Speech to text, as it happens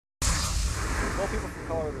Well, people from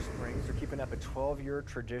Colorado Springs are keeping up a 12-year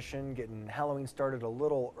tradition, getting Halloween started a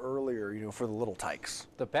little earlier, for the little tykes.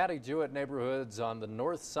 The Patty Jewett neighborhoods on the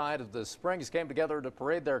north side of the Springs came together to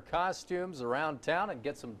parade their costumes around town and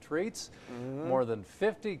get some treats. More than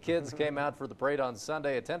 50 kids came out for the parade on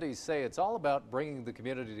Sunday. Attendees say it's all about bringing the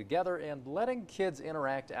community together and letting kids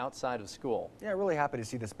interact outside of school. Yeah, really happy to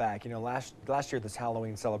see this back. Last year this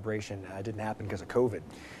Halloween celebration didn't happen because of COVID.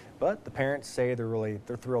 But the parents say they're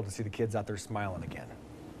thrilled to see the kids out there smiling again.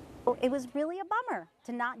 It was really a bummer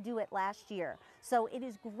to not do it last year. So it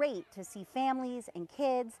is great to see families and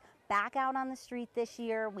kids back out on the street this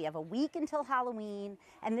year. We have a week until Halloween,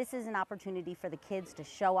 and this is an opportunity for the kids to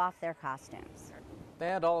show off their costumes.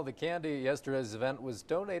 And all of the candy at yesterday's event was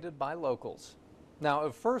donated by locals. Now,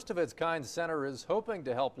 a first-of-its-kind center is hoping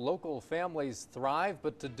to help local families thrive,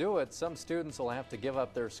 but to do it, some students will have to give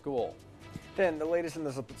up their school. Then the latest in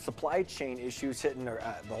the supply chain issues hitting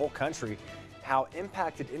the whole country, how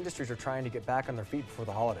impacted industries are trying to get back on their feet before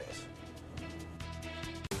the holidays.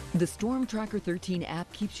 The Storm Tracker 13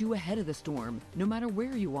 app keeps you ahead of the storm, no matter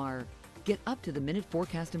where you are. Get up-to-the-minute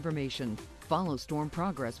forecast information, follow storm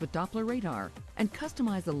progress with Doppler radar, and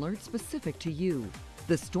customize alerts specific to you.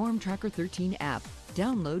 The Storm Tracker 13 app.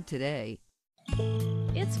 Download today.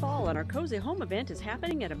 It's fall and our Cozy Home event is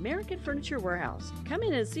happening at American Furniture Warehouse. Come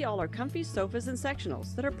in and see all our comfy sofas and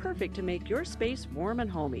sectionals that are perfect to make your space warm and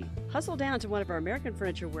homey. Hustle down to one of our American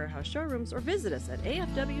Furniture Warehouse showrooms or visit us at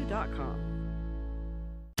afw.com.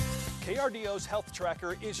 KRDO's Health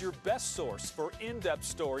Tracker is your best source for in-depth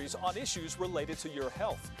stories on issues related to your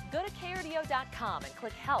health. Go to KRDO.com and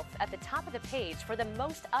click Health at the top of the page for the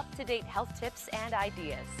most up-to-date health tips and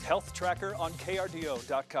ideas. Health Tracker on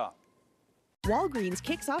KRDO.com. Walgreens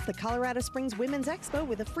kicks off the Colorado Springs Women's Expo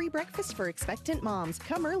with a free breakfast for expectant moms.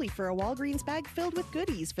 Come early for a Walgreens bag filled with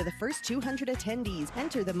goodies for the first 200 attendees.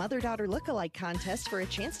 Enter the mother-daughter look-alike contest for a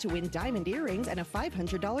chance to win diamond earrings and a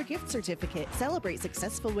 $500 gift certificate. Celebrate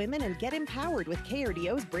successful women and get empowered with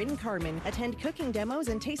KRDO's Bryn Carmen. Attend cooking demos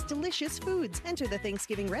and taste delicious foods. Enter the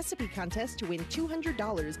Thanksgiving recipe contest to win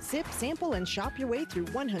 $200. Sip, sample, and shop your way through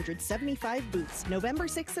 175 booths. November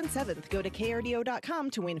 6th and 7th. Go to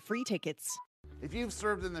KRDO.com to win free tickets. If you've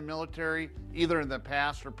served in the military, either in the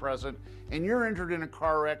past or present, and you're injured in a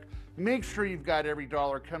car wreck, make sure you've got every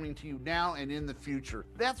dollar coming to you now and in the future.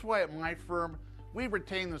 That's why at my firm, we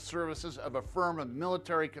retain the services of a firm of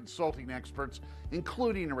military consulting experts,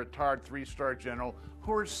 including a retired 3-star general,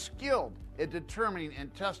 who are skilled at determining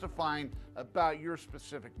and testifying about your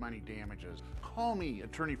specific money damages. Call me,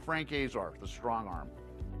 Attorney Frank Azar, the Strong Arm.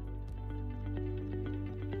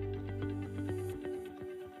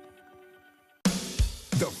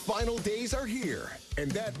 The final days are here,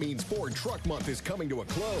 and that means Ford Truck Month is coming to a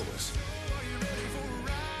close.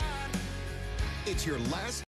 It's your last